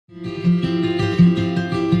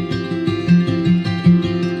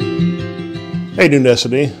Hey, New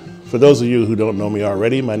Destiny. For those of you who don't know me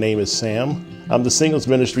already, my name is Sam. I'm the Singles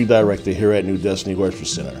Ministry Director here at New Destiny Worship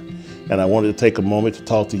Center, and I wanted to take a moment to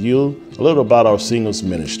talk to you a little about our Singles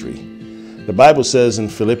Ministry. The Bible says in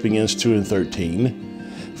Philippians 2:13,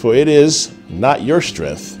 "For it is not your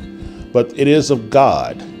strength, but it is of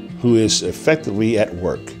God, who is effectively at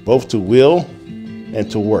work, both to will and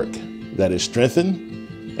to work, that is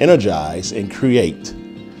strengthen, energize, and create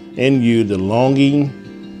in you the longing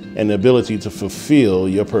and the ability to fulfill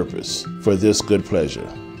your purpose for this good pleasure."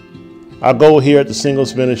 Our goal here at the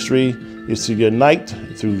Singles Ministry is to unite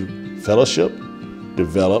through fellowship,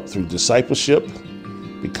 develop through discipleship,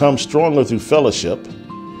 become stronger through fellowship,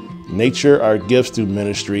 nurture our gifts through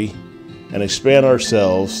ministry, and expand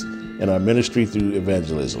ourselves in our ministry through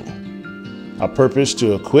evangelism. Our purpose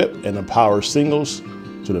to equip and empower singles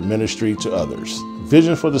to the ministry to others.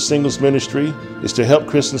 Vision for the Singles Ministry is to help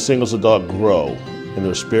Christian singles adults grow in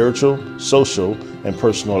their spiritual, social, and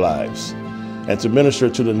personal lives, and to minister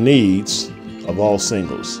to the needs of all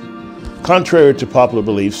singles. Contrary to popular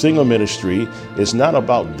belief, single ministry is not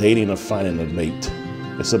about dating or finding a mate.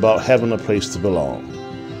 It's about having a place to belong.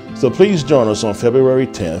 So please join us on February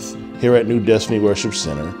 10th here at New Destiny Worship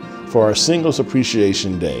Center for our Singles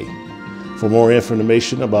Appreciation Day. For more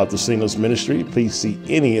information about the Singles Ministry, please see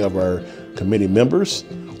any of our committee members,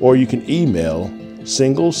 or you can email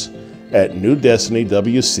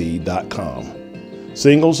singles@newdestinywc.com.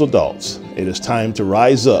 Singles adults, it is time to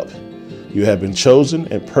rise up. You have been chosen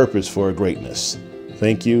and purposed for greatness.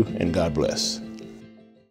 Thank you, and God bless.